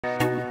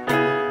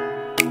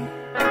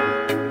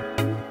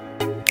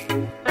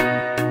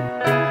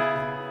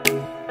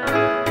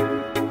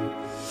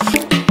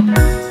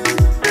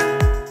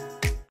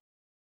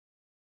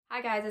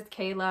Hi guys, it's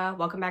Kayla.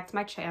 Welcome back to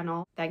my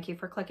channel. Thank you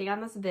for clicking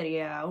on this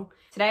video.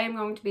 Today I'm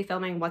going to be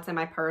filming what's in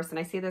my purse, and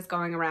I see this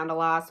going around a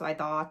lot, so I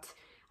thought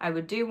I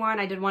would do one.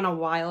 I did one a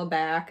while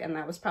back, and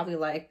that was probably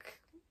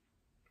like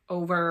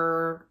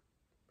over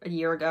a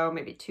year ago,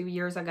 maybe 2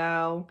 years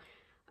ago.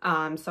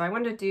 So I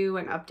wanted to do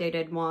an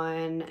updated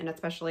one, and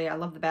especially I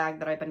love the bag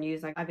that I've been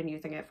using. I've been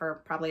using it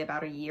for probably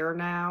about a year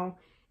now,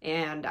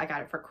 and I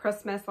got it for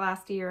Christmas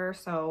last year,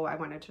 so I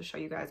wanted to show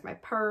you guys my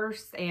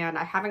purse. And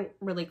I haven't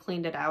really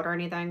cleaned it out or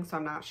anything, so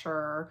I'm not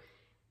sure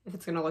if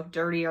it's gonna look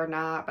dirty or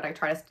not, but I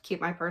try to keep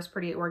my purse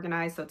pretty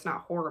organized so it's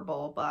not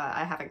horrible, but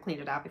I haven't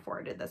cleaned it out before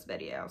I did this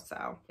video.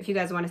 So if you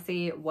guys want to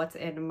see what's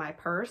in my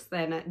purse,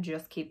 then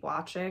just keep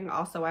watching.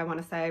 Also, I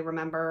want to say,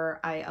 remember,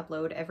 I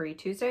upload every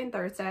Tuesday and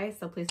Thursday,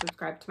 so please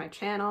subscribe to my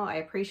channel. I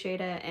appreciate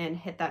it, and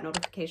hit that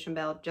notification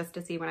bell just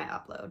to see when I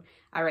upload.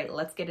 All right,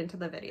 let's get into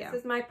the video.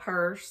 This is my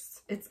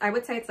purse. I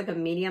would say it's like a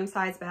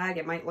medium-sized bag.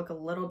 It might look a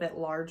little bit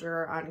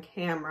larger on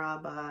camera,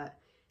 but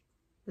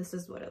this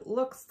is what it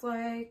looks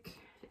like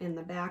in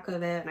the back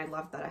of it. And I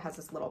love that it has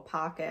this little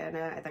pocket in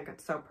it. I think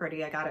it's so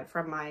pretty. I got it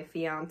from my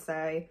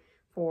fiance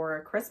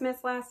for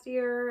Christmas last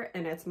year,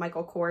 and it's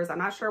Michael Kors. I'm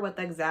not sure what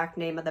the exact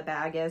name of the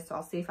bag is, so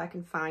I'll see if I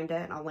can find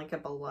it and I'll link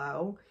it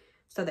below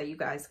so that you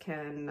guys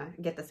can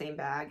get the same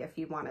bag if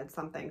you wanted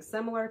something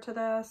similar to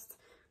this.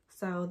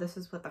 So this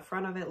is what the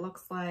front of it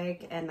looks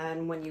like, and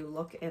then when you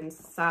look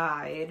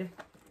inside,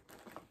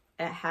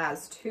 it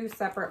has two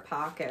separate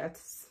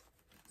pockets.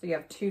 So you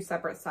have two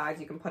separate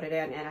sides you can put it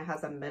in, and it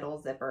has a middle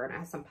zipper, and it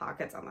has some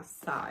pockets on the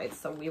side.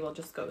 So we will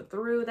just go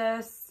through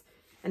this,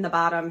 and the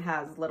bottom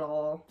has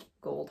little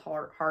gold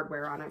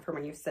hardware on it for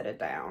when you sit it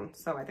down.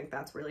 So I think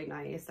that's really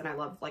nice. And I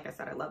love, like I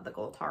said, I love the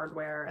gold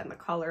hardware and the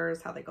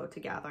colors, how they go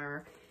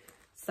together.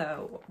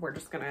 So we're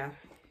just gonna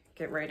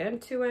get right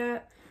into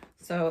it.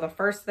 So the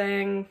first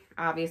thing,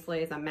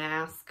 obviously, is a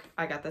mask.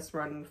 I got this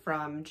one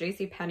from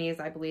JCPenney's,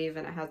 I believe,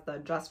 and it has the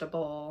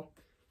adjustable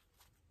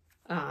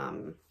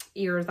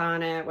ears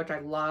on it, which I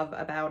love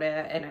about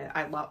it. And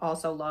I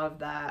also love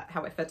that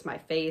how it fits my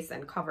face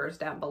and covers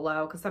down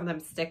below, because some of them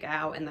stick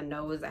out in the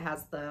nose. It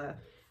has the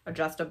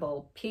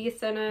adjustable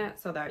piece in it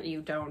so that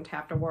you don't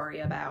have to worry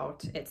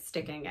about it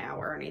sticking out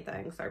or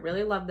anything. So I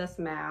really love this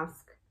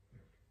mask.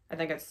 I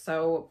think it's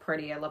so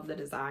pretty. I love the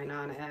design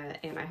on it,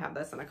 and I have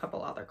this in a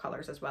couple other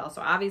colors as well.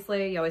 So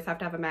obviously you always have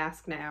to have a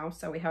mask now,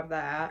 so we have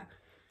that.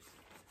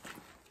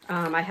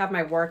 I have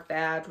my work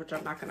badge, which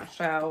I'm not going to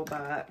show,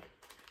 but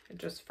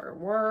just for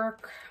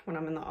work when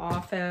I'm in the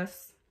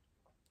office.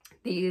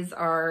 These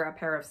are a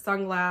pair of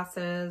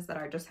sunglasses that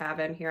I just have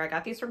in here. I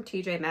got these from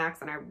TJ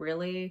Maxx, and I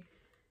really,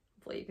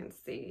 hopefully you can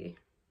see,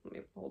 let me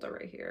hold it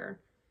right here.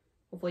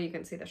 Hopefully you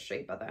can see the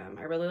shape of them.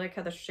 I really like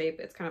how the shape,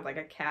 it's kind of like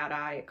a cat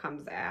eye. It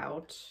comes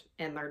out,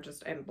 and they're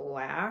just in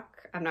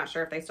black. I'm not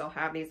sure if they still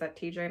have these at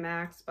TJ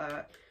Maxx,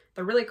 but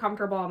they're really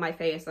comfortable on my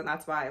face, and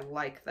that's why I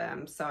like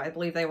them. So I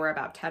believe they were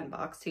about 10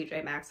 bucks.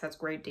 TJ Maxx has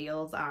great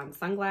deals on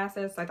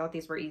sunglasses. So I thought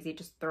these were easy,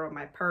 just throw in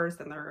my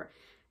purse, and they're,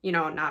 you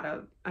know, not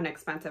an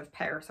expensive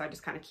pair. So I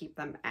just kind of keep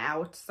them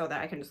out so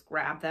that I can just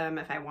grab them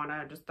if I want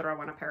to just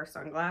throw on a pair of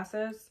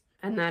sunglasses.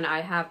 And then I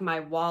have my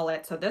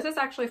wallet. So this is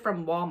actually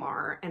from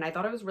Walmart, and I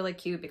thought it was really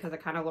cute because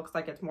it kind of looks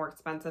like it's more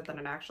expensive than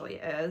it actually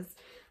is.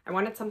 I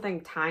wanted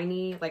something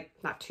tiny, like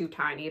not too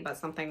tiny, but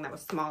something that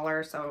was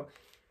smaller. So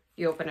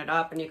you open it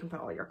up and you can put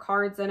all your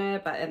cards in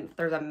it, and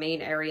there's a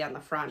main area on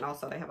the front.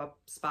 Also, they have a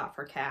spot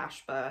for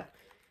cash, but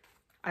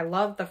I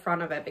love the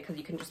front of it because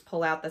you can just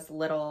pull out this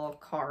little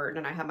card,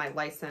 and I have my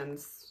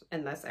license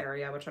in this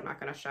area, which I'm not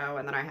going to show.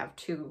 And then I have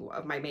two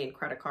of my main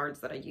credit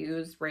cards that I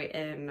use right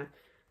in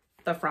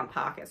the front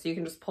pocket. So you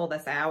can just pull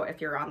this out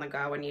if you're on the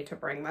go and need to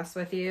bring this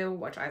with you,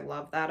 which I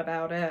love that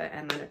about it.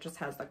 And then it just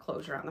has the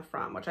closure on the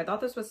front, which I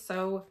thought this was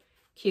so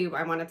cute.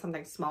 I wanted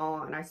something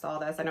small, and I saw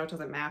this. I know it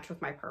doesn't match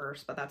with my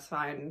purse, but that's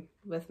fine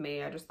with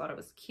me. I just thought it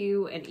was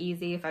cute and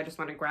easy. If I just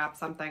want to grab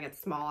something, it's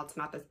small. It's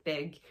not this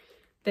big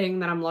thing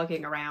that I'm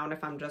lugging around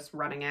if I'm just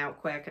running out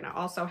quick. And it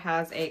also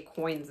has a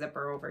coin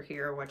zipper over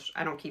here, which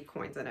I don't keep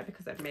coins in it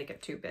because it'd make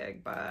it too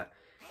big, but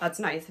that's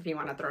nice if you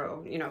want to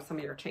throw, you know, some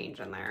of your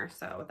change in there.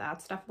 So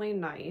that's definitely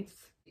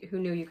nice. Who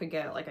knew you could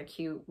get like a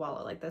cute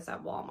wallet like this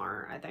at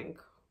Walmart? I think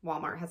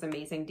Walmart has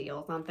amazing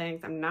deals on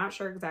things. I'm not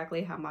sure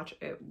exactly how much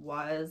it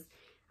was.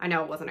 I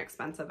know it wasn't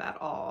expensive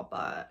at all,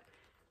 but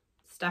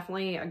it's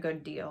definitely a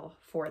good deal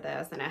for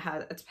this. And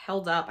it's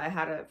held up. I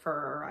had it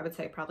for, I would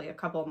say, probably a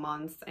couple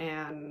months,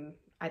 and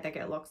I think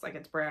it looks like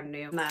it's brand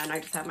new. And then I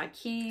just have my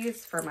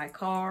keys for my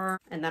car,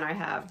 and then I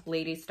have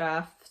lady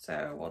stuff,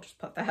 so we'll just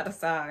put that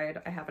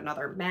aside. I have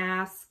another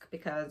mask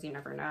because you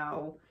never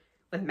know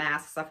with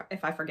masks.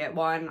 If I forget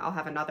one, I'll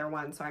have another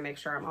one, so I make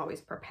sure I'm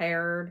always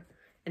prepared.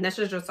 And this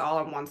is just all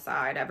on one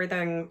side.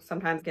 Everything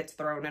sometimes gets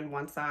thrown in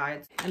one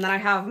side. And then I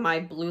have my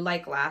blue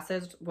light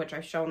glasses, which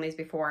I've shown these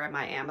before in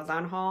my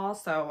Amazon haul.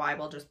 So I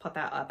will just put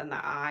that up in the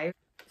eye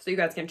so you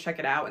guys can check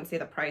it out and see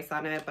the price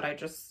on it. But I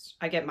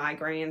get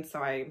migraines, so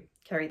I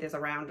carry these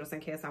around just in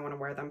case I want to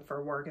wear them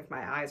for work if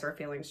my eyes are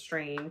feeling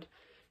strained.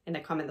 and they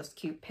come in this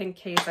cute pink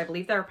case. I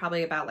believe they're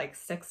probably about like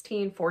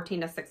 14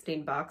 to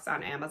 16 bucks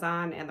on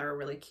Amazon, and they're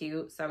really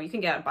cute. So you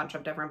can get a bunch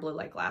of different blue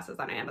light glasses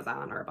on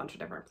Amazon or a bunch of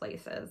different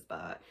places,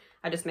 but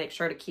I just make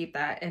sure to keep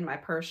that in my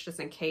purse just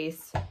in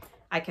case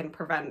I can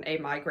prevent a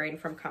migraine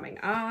from coming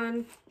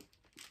on.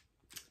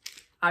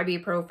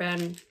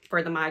 Ibuprofen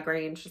for the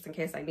migraines just in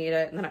case I need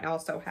it. And then I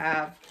also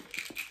have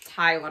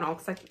Tylenol,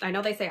 because I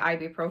know they say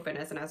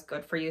ibuprofen isn't as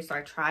good for you, so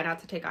I try not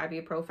to take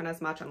ibuprofen as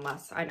much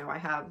unless I know I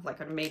have like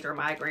a major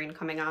migraine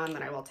coming on,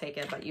 then I will take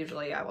it, but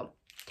usually I will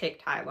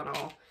take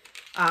Tylenol.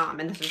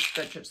 And this is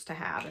good just to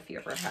have if you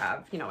ever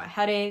have, you know, a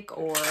headache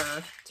or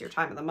it's your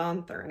time of the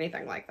month or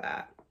anything like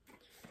that.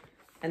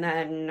 And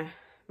then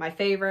my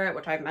favorite,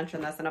 which I've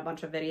mentioned this in a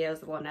bunch of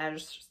videos, the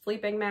Laneige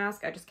sleeping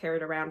mask. I just carry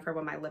it around for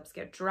when my lips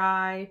get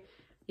dry.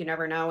 You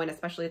never know, and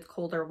especially it's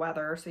colder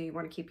weather, so you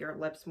want to keep your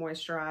lips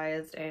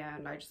moisturized,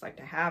 and I just like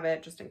to have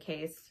it just in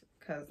case,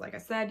 because like I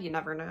said, you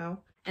never know.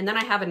 And then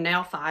I have a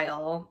nail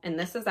file, and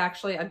this is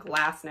actually a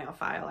glass nail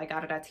file. I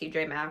got it at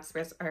TJ Maxx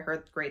because I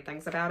heard great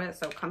things about it.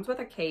 So it comes with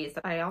a case.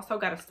 I also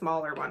got a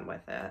smaller one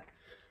with it,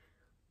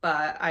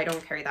 but I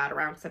don't carry that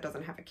around because it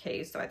doesn't have a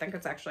case. So I think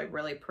it's actually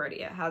really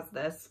pretty. It has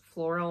this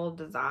floral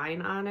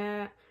design on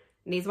it,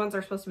 and these ones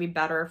are supposed to be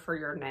better for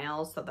your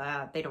nails so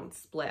that they don't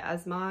split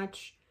as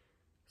much.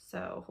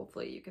 So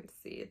hopefully you can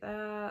see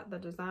that, the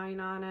design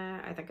on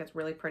it. I think it's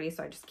really pretty,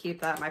 so I just keep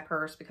that in my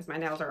purse because my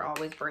nails are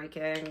always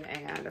breaking,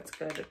 and it's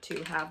good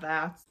to have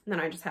that. And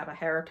then I just have a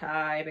hair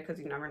tie because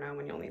you never know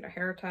when you'll need a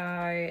hair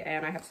tie.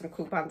 And I have some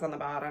coupons on the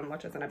bottom,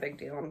 which isn't a big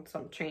deal, and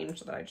some change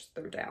that I just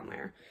threw down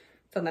there.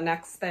 So the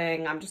next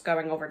thing, I'm just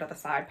going over to the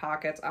side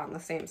pockets on the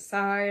same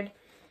side.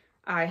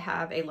 I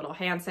have a little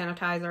hand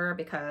sanitizer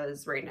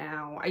because right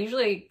now, I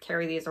usually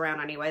carry these around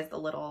anyways, the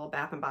little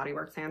Bath & Body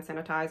Works hand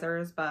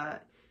sanitizers,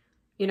 but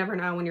you never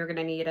know when you're going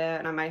to need it,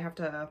 and I might have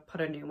to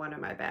put a new one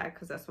in my bag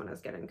because this one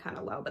is getting kind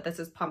of low. But this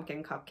is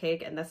pumpkin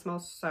cupcake, and this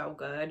smells so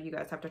good. You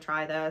guys have to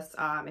try this.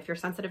 If you're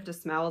sensitive to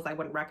smells, I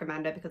wouldn't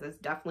recommend it because it's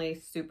definitely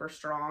super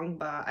strong,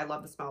 but I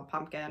love the smell of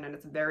pumpkin, and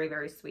it's very,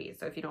 very sweet.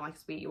 So if you don't like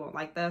sweet, you won't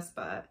like this,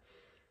 but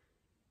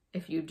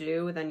if you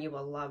do, then you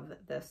will love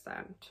this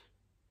scent.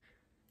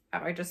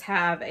 I just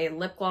have a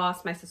lip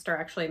gloss. My sister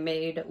actually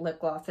made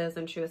lip glosses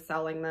and she was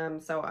selling them,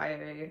 so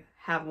I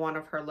have one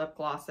of her lip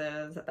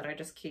glosses that I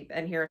just keep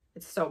in here.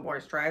 It's so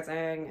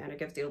moisturizing and it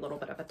gives you a little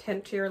bit of a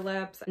tint to your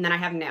lips. And then I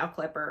have nail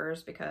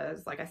clippers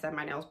because, like I said,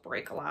 my nails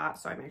break a lot,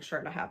 so I make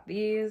sure to have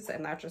these,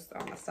 and that's just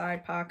on the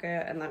side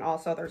pocket. And then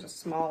also there's a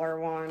smaller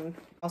one.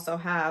 Also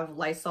have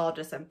Lysol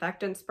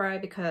disinfectant spray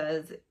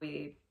because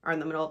we are in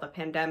the middle of a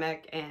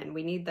pandemic and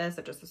we need this.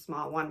 It's just a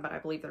small one, but I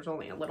believe there's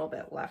only a little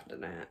bit left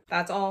in it.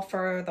 That's all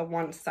for the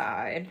one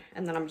side,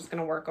 and then I'm just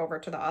gonna work over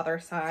to the other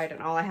side,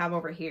 and all I have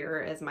over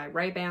here is my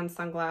Ray-Ban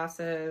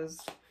sunglasses.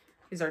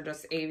 These are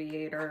just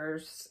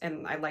aviators,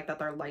 and I like that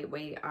they're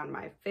lightweight on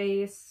my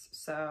face,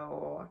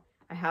 so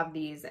I have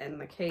these in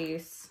the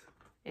case,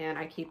 and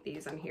I keep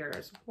these in here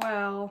as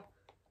well.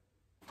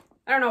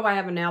 I don't know why I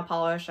have a nail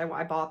polish.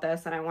 I bought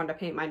this and I wanted to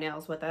paint my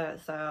nails with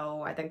it,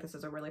 so I think this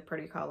is a really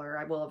pretty color.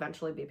 I will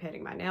eventually be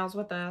painting my nails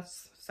with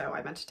this, so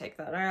I meant to take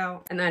that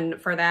out. And then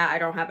for that, I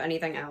don't have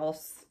anything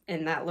else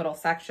in that little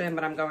section,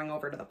 but I'm going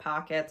over to the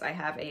pockets. I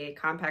have a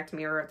compact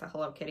mirror. It's a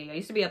Hello Kitty. I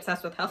used to be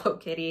obsessed with Hello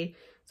Kitty,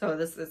 so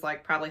this is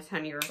like probably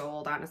 10 years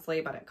old,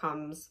 honestly, but it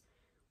comes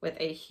with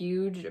a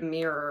huge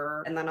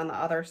mirror. And then on the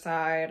other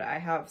side, I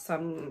have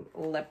some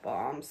lip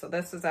balm. So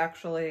this is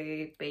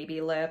actually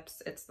Baby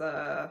Lips. It's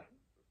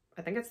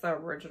I think it's the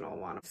original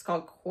one. It's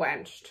called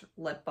Quenched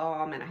Lip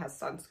Balm, and it has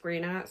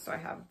sunscreen in it, so I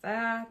have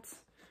that.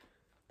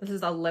 This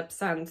is a Lip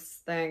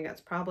Sense thing. It's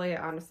probably,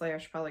 honestly, I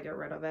should probably get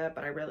rid of it,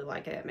 but I really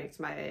like it. It makes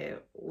my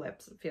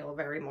lips feel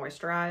very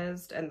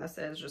moisturized, and this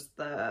is just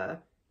the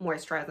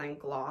Moisturizing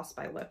Gloss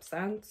by Lip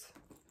Sense.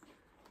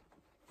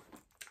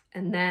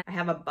 And then I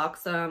have a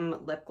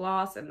Buxom lip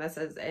gloss, and this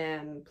is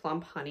in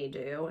Plump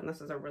Honeydew, and this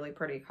is a really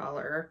pretty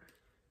color.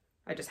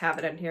 I just have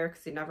it in here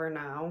because you never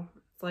know.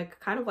 It's like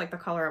kind of like the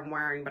color I'm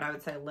wearing, but I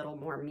would say a little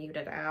more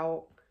muted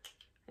out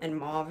and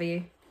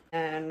mauve-y.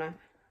 And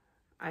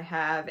I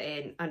have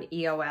an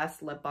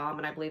EOS lip balm,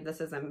 and I believe this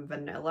is in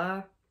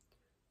vanilla.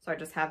 So I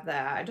just have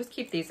that. I just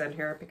keep these in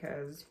here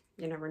because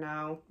you never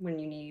know when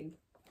you need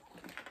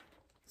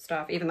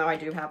stuff, even though I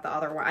do have the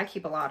other one. I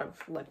keep a lot of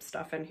lip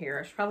stuff in here.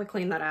 I should probably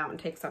clean that out and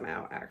take some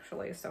out,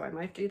 actually. So I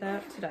might do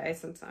that today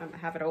since I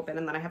have it open.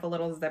 And then I have a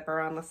little zipper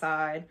on the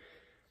side.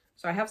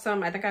 So I have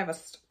some, I think I have a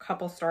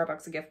couple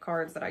Starbucks gift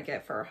cards that I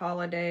get for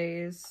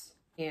holidays,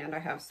 and I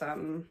have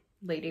some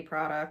lady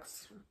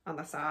products on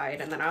the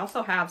side. And then I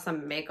also have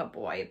some makeup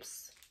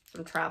wipes,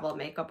 some travel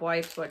makeup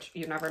wipes, which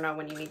you never know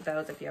when you need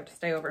those if you have to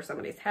stay over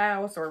somebody's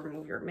house or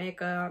remove your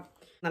makeup.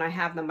 Then I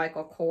have the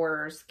Michael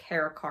Kors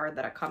care card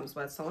that it comes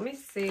with. So let me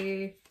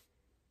see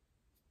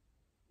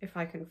if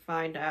I can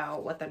find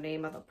out what the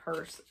name of the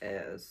purse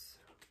is.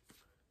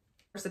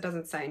 It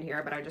doesn't say in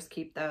here, but I just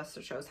keep this.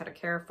 It shows how to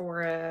care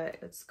for it.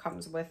 It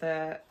comes with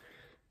it.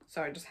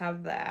 So I just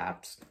have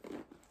that.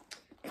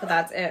 So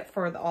that's it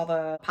for all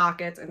the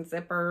pockets and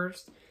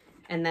zippers.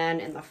 And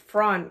then in the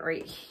front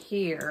right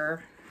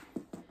here,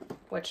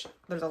 which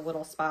there's a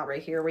little spot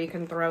right here where you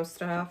can throw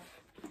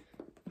stuff,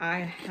 I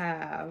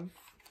have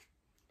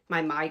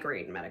my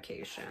migraine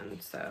medication.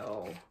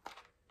 So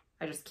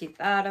I just keep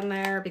that in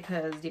there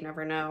because you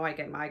never know. I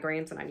get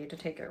migraines and I need to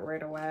take it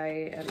right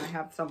away. And I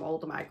have some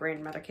old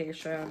migraine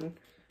medication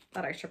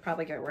that I should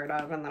probably get rid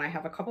of. And then I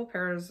have a couple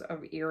pairs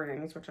of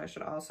earrings, which I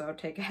should also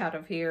take out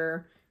of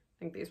here. I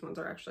think these ones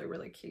are actually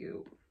really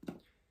cute.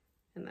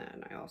 And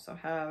then I also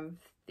have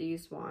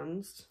these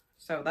ones.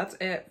 So that's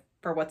it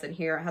for what's in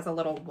here. It has a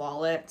little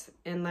wallet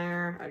in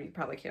there. You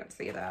probably can't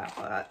see that,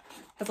 but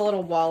it has a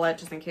little wallet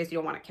just in case you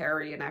don't want to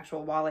carry an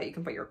actual wallet. You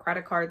can put your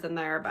credit cards in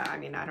there, but I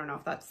mean, I don't know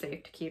if that's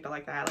safe to keep it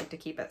like that. I like to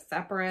keep it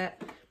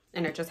separate,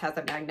 and it just has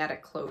a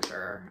magnetic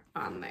closure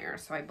on there.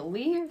 So I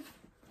believe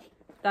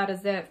that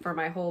is it for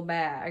my whole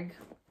bag.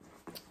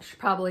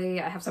 I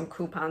have some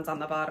coupons on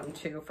the bottom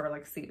too for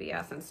like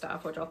CVS and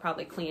stuff, which I'll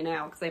probably clean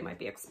out because they might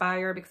be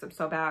expired because I'm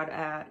so bad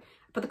at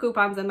put the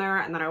coupons in there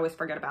and then I always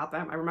forget about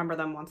them. I remember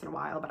them once in a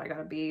while, but I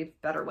gotta be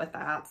better with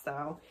that.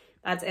 So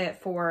that's it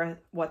for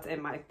what's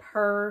in my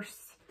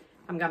purse.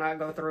 I'm gonna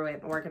go through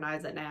it and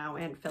organize it now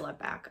and fill it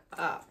back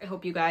up. I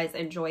hope you guys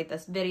enjoyed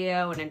this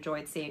video and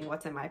enjoyed seeing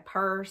what's in my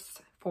purse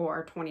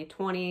for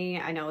 2020.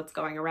 I know it's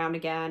going around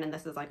again, and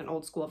this is like an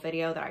old school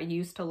video that I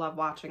used to love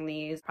watching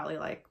these probably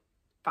like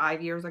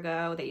 5 years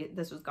ago.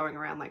 This was going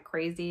around like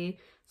crazy.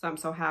 So I'm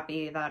so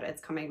happy that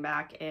it's coming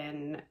back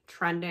in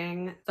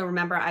trending. So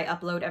remember, I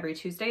upload every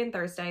Tuesday and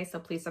Thursday, so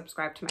please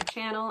subscribe to my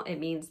channel. It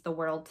means the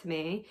world to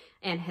me.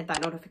 And hit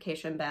that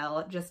notification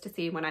bell just to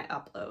see when I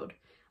upload.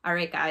 All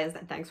right, guys,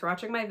 thanks for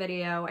watching my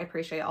video. I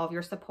appreciate all of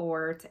your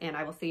support, and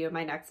I will see you in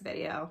my next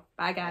video.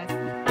 Bye,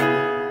 guys.